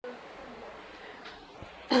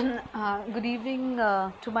Good evening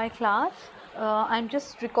to my class. I'm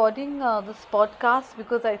just recording this podcast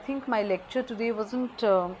because I think my lecture today wasn't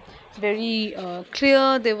very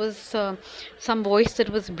clear. There was some voice that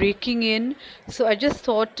was breaking in. So I just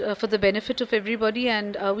thought, for the benefit of everybody,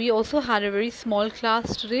 and we also had a very small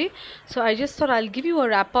class today. So I just thought I'll give you a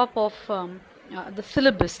wrap up of. The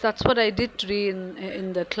syllabus. That's what I did today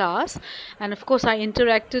in the class, and of course I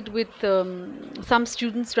interacted with some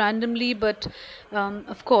students randomly. But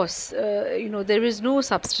of course, there is no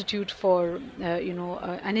substitute for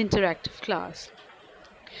an interactive class.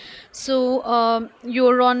 So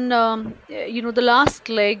you're on, the last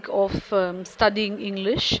leg of studying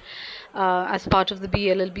English as part of the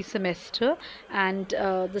BLLB semester, and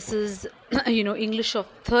this is, English of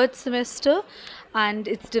third semester, and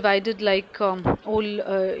it's divided like all,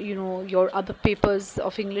 your other papers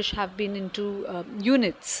of English have been into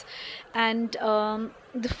units, and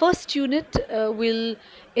the first unit will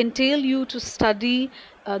entail you to study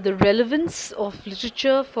the relevance of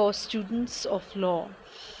literature for students of law.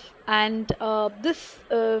 And this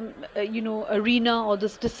arena or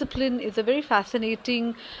this discipline is a very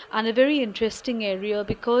fascinating and a very interesting area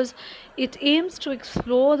because it aims to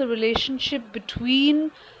explore the relationship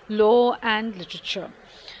between law and literature.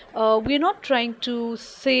 We're not trying to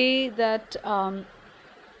say that one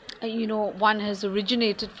has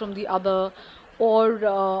originated from the other, or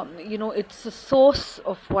it's the source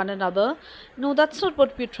of one another. No, that's not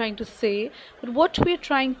what we're trying to say. But what we're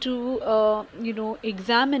trying to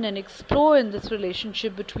examine and explore in this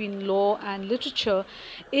relationship between law and literature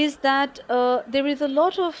is that there is a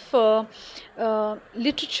lot of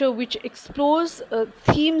literature which explores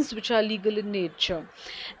themes which are legal in nature.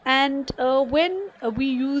 And when we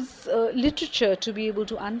use literature to be able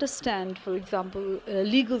to understand, for example,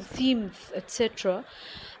 legal themes, etc.,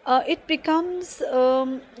 it becomes,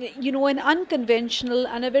 an unconventional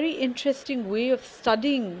and a very interesting way of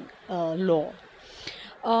studying law.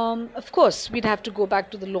 Of course, we'd have to go back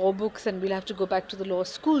to the law books and we'll have to go back to the law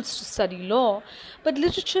schools to study law, but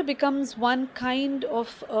literature becomes one kind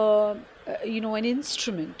of, an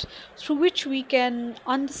instrument through which we can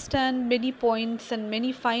understand many points and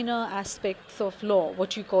many finer aspects of law,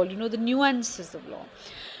 what you call, the nuances of law.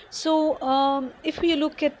 So, if we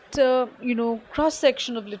look at, cross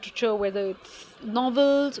section of literature, whether it's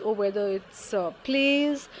novels or whether it's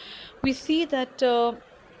plays, we see that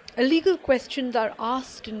legal questions are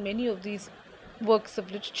asked in many of these works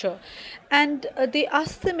of literature, and they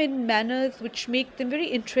ask them in manners which make them very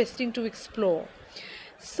interesting to explore.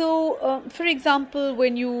 So, for example,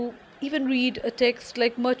 when you even read a text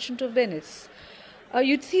like Merchant of Venice,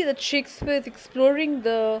 you'd see that Shakespeare is exploring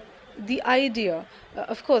the idea.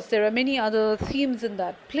 Of course, there are many other themes in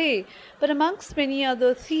that play, but amongst many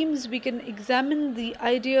other themes, we can examine the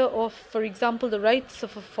idea of, for example, the rights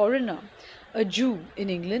of a foreigner, a Jew in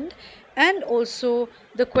England, and also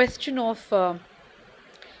the question of a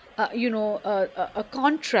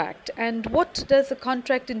contract, and what does a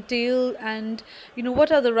contract entail, and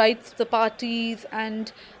what are the rights of the parties,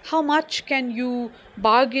 and how much can you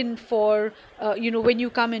bargain for, when you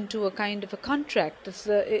come into a kind of a contract.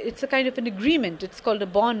 It's a kind of an agreement. It's called a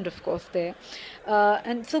bond, of course, there.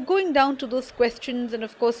 And so going down to those questions, and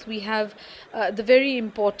of course we have the very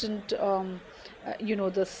important,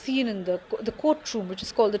 the scene in the courtroom, which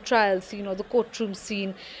is called the trial scene or the courtroom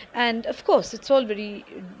scene. And of course, it's all very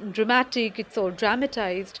dramatic, it's all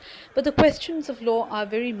dramatized, but the questions of law are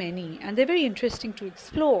very many and they're very interesting to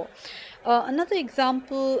explore. Another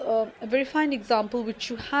example, a very fine example, which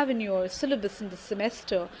you have in your syllabus in the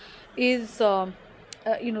semester, is the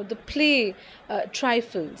play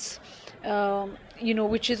Trifles,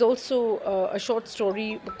 which is also a short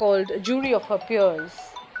story called Jury of Her Peers.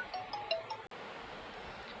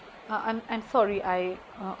 I'm sorry, I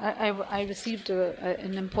received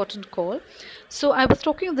an important call. So I was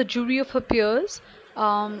talking of the Jury of Her Peers,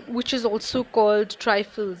 which is also called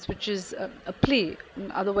Trifles, which is a play.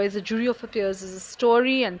 Otherwise, the Jury of Her Peers is a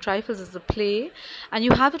story, and Trifles is a play, and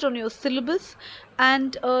you have it on your syllabus.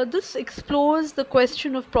 And this explores the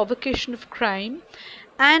question of provocation of crime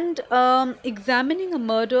and examining a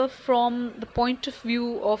murder from the point of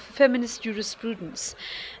view of feminist jurisprudence.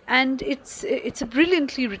 And it's a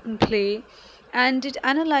brilliantly written play, and it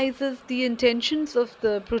analyzes the intentions of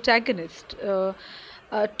the protagonist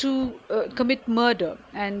to commit murder,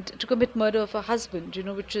 and to commit murder of her husband,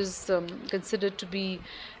 which is considered to be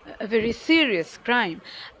a very serious crime.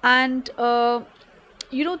 And the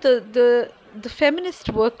the feminist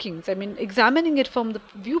workings, I mean, examining it from the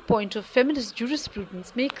viewpoint of feminist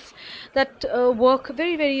jurisprudence makes that work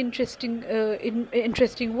very, very interesting,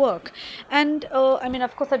 interesting work. And I mean,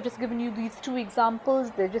 of course, I've just given you these two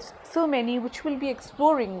examples. There are just so many which we'll be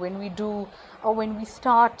exploring when we do, or when we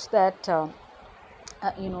start that.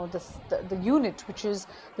 The unit, which is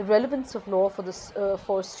the relevance of law for this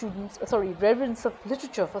for students, sorry, relevance of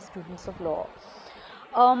literature for students of law.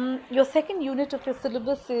 Your second unit of your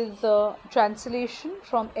syllabus is translation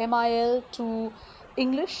from MIL to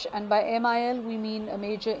English, and by MIL we mean a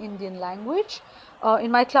major Indian language. In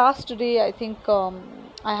my class today, I think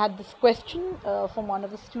I had this question from one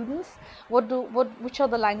of the students: which are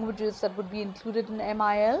the languages that would be included in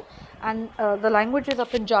MIL? And the languages are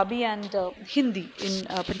Punjabi and Hindi in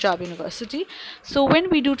Punjab University. So when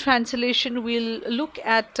we do translation, we'll look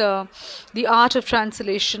at the art of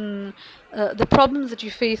translation, the problems that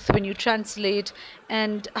you face when you translate,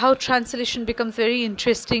 and how translation becomes very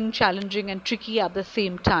interesting, challenging, and tricky at the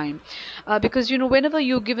same time. Because whenever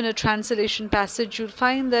you're given a translation passage, you'll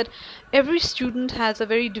find that every student has a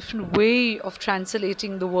very different way of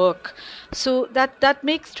translating the work. So that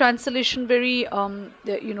makes translation very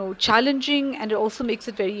challenging, and it also makes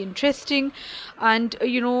it very interesting. And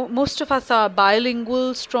most of us are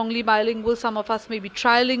bilingual, strongly bilingual. Some of us may be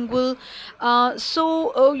trilingual.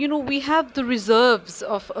 We have the reserves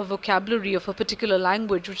of a vocabulary of a particular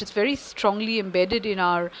language, which is very strongly embedded in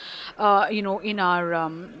our, in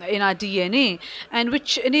our DNA, and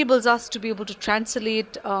which enables us to be able to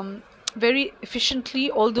translate. Very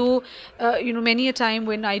efficiently, although many a time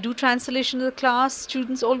when I do translation in the class,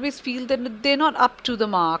 students always feel that they're not up to the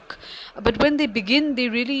mark. But when they begin, they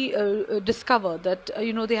really discover that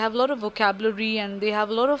they have a lot of vocabulary, and they have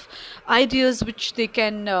a lot of ideas which they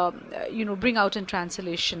can bring out in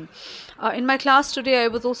translation. In my class today, I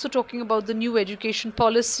was also talking about the new education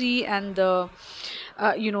policy, and the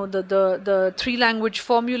three language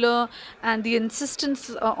formula, and the insistence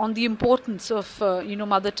on the importance of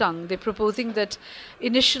mother tongue. They're proposing that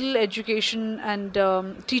initial education and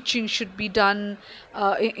teaching should be done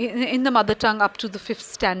in the mother tongue up to the fifth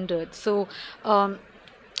standard. So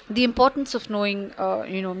the importance of knowing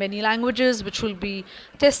many languages, which will be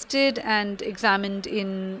tested and examined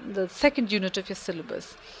in the second unit of your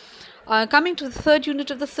syllabus. Coming to the third unit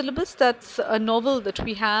of the syllabus, that's a novel that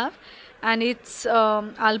we have, and it's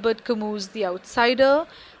Albert Camus' The Outsider,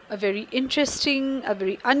 a very interesting, a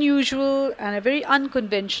very unusual, and a very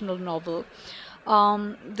unconventional novel.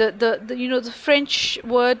 The French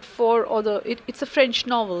word for, or it's a French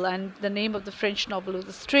novel, and the name of the French novel is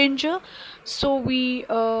The Stranger. So the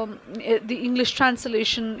English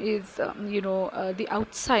translation is The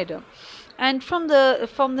Outsider. And from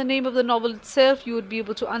the name of the novel itself, you would be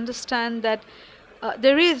able to understand that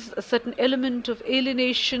there is a certain element of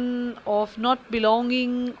alienation, of not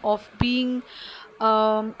belonging, of being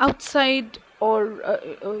outside, or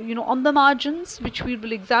on the margins, which we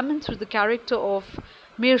will examine through the character of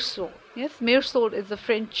Meursault. Yes, Meursault is a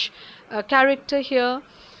French character here,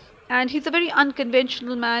 and he's a very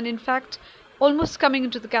unconventional man, in fact, almost coming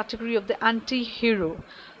into the category of the anti-hero.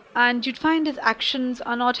 And you'd find his actions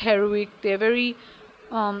are not heroic; they're very,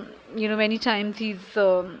 many times he's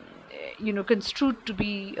construed to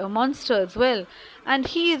be a monster as well, and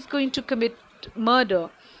he is going to commit murder.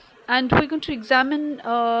 And we're going to examine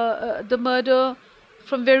the murder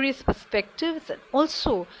from various perspectives, and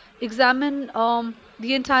also examine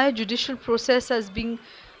the entire judicial process as being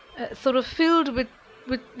sort of filled with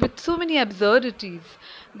so many absurdities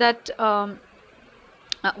that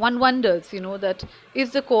one wonders, that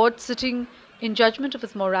is the court sitting in judgment of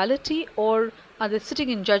his morality, or are they sitting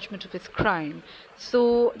in judgment of his crime?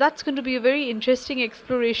 So that's going to be a very interesting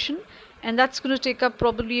exploration, and that's going to take up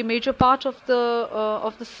probably a major part of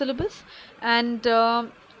the syllabus. And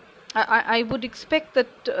I would expect that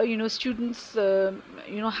students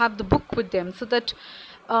have the book with them, so that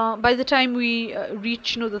by the time we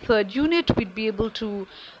reach the third unit, we'd be able to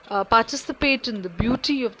participate in the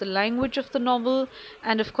beauty of the language of the novel,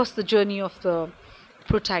 and of course the journey of the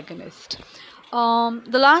protagonist.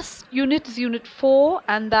 The last unit is unit 4,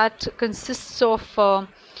 and that consists of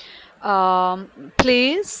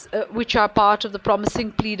plays which are part of the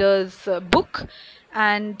Promising Pleaders book.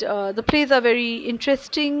 And the plays are very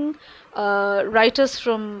interesting. Writers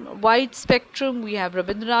from wide spectrum. We have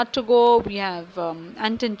Rabindranath Tagore, we have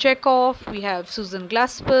Anton Chekhov, we have Susan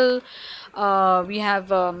Glaspell, we have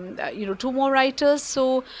two more writers.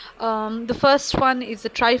 So the first one is The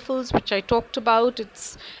Trifles, which I talked about.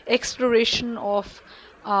 It's exploration of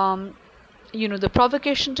the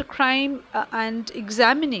provocation to crime, and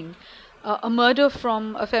examining a murder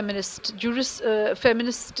from a feminist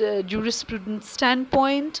jurisprudence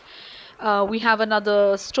standpoint. We have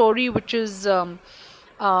another story which is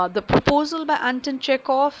The Proposal by Anton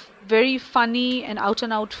Chekhov, very funny and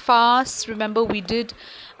out farce. Remember, we did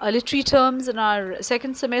literary terms in our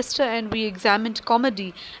second semester and we examined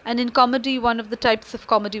comedy. And in comedy, one of the types of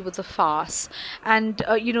comedy was a farce. And,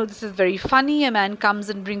 this is very funny. A man comes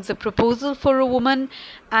and brings a proposal for a woman,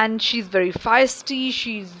 and she's very feisty,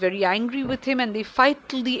 she's very angry with him, and they fight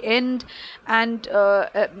till the end. And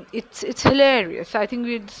it's hilarious. I think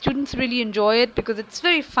the students really enjoy it because it's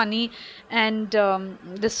very funny. And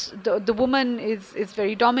the woman is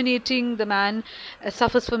very dominating. The man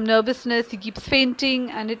suffers from nervousness. He keeps fainting,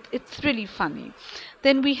 and it's really funny.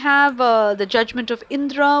 Then we have The Judgment of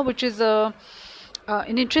Indra, which is an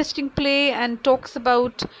interesting play and talks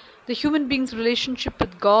about the human being's relationship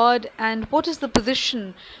with God and what is the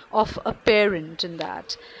position of a parent in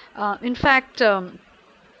that. In fact,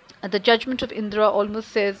 The Judgment of Indra almost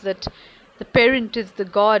says that the parent is the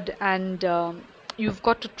God, and you've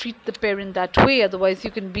got to treat the parent that way, otherwise,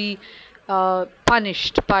 you can be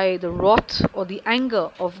punished by the wrath or the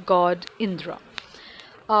anger of God Indra.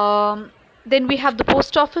 Um, then we have The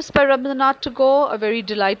Post Office by Rabindranath Tagore, a very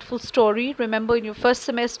delightful story. Remember, in your first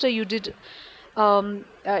semester, you did a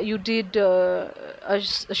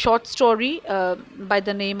short story by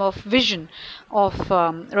the name of Vision of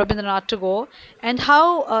Rabindranath Tagore, and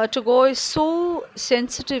how Tagore is so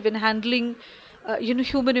sensitive in handling,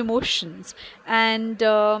 human emotions. And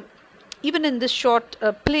even in this short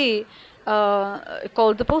play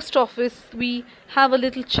called The Post Office, we have a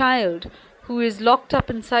little child who is locked up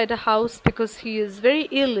inside a house because he is very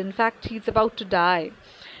ill. In fact, he's about to die.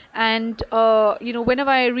 And, whenever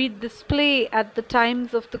I read this play at the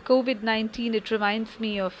times of the COVID 19, it reminds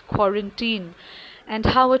me of quarantine and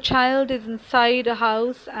how a child is inside a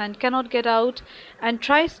house and cannot get out and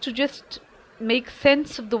tries to just make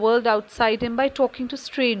sense of the world outside him by talking to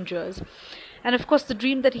strangers. And of course, the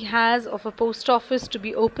dream that he has of a post office to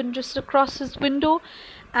be open just across his window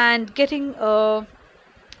and getting a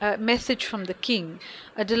message from the king.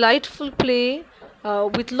 A delightful play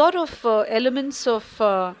with a lot of elements of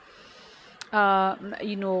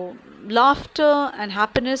laughter and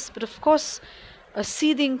happiness, but of course, a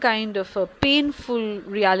seething kind of a painful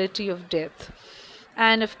reality of death.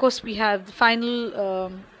 And of course, we have the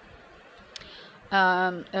final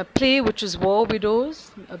a play which is War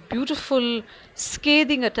Widows, a beautiful,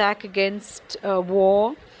 scathing attack against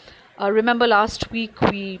war. Remember last week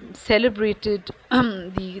we celebrated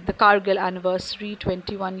the Kargil anniversary,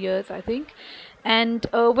 21 years, I think. And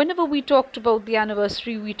whenever we talked about the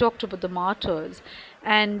anniversary, we talked about the martyrs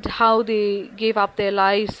and how they gave up their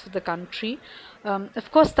lives for the country. Of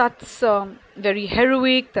course, that's very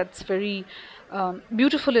heroic, that's very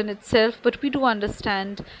beautiful in itself, but we do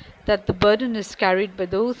understand that the burden is carried by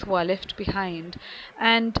those who are left behind.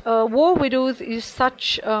 And War Widows is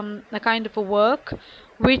such a kind of a work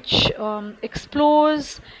which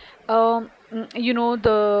explores the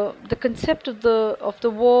concept of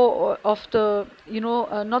the war, or of the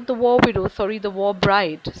not the war widow, sorry, the war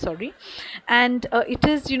bride, sorry. And it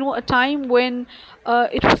is, a time when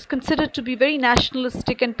it was considered to be very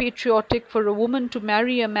nationalistic and patriotic for a woman to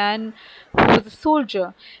marry a man who was a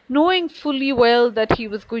soldier, knowing fully well that he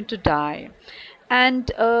was going to die. And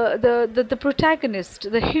the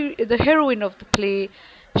protagonist, the heroine of the play,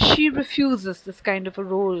 she refuses this kind of a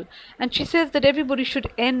role, and she says that everybody should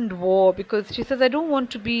end war, because she says, I don't want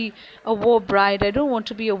to be a war bride, I don't want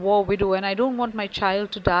to be a war widow, and I don't want my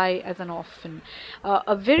child to die as an orphan.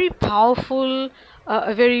 A very powerful,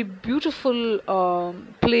 a very beautiful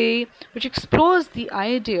play which explores the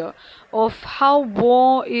idea of how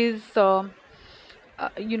war is, at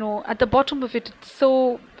the bottom of it, it's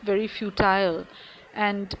so very futile.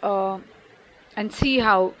 And see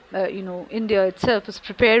how India itself is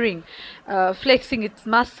preparing, flexing its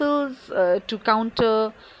muscles to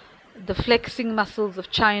counter the flexing muscles of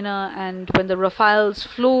China. And when the Rafales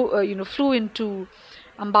flew into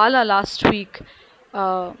Ambala last week,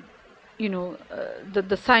 uh,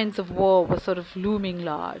 the signs of war were sort of looming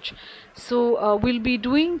large. So we'll be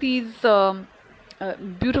doing these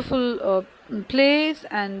beautiful plays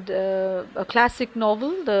and a classic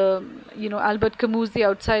novel. The Albert Camus' The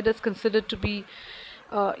Outsiders, considered to be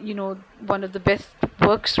one of the best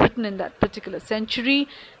works written in that particular century.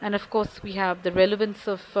 And of course, we have the relevance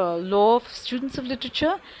of law for students of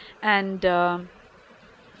literature, and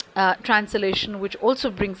translation, which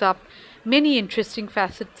also brings up many interesting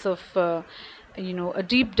facets of a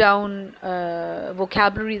deep down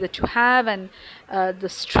vocabulary that you have, and the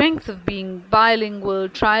strength of being bilingual,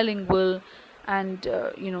 trilingual, and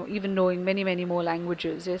even knowing many many more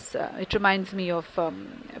languages. Yes, it reminds me of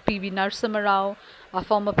PV Narasimha Rao, our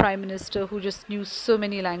former prime minister, who just knew so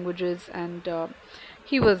many languages, and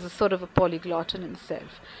he was a sort of a polyglot in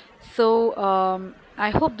himself. So I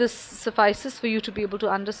hope this suffices for you to be able to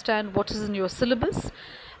understand what is in your syllabus,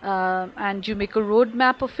 and you make a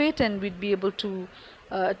roadmap of it, and we'd be able to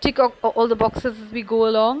tick all the boxes as we go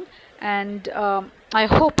along. And I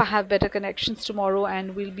hope I have better connections tomorrow,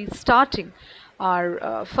 and we'll be starting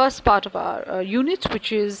our first part of our unit,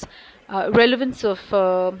 which is relevance of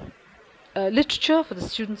literature for the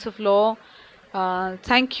students of law.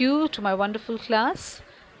 Thank you to my wonderful class,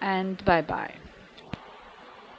 and bye bye.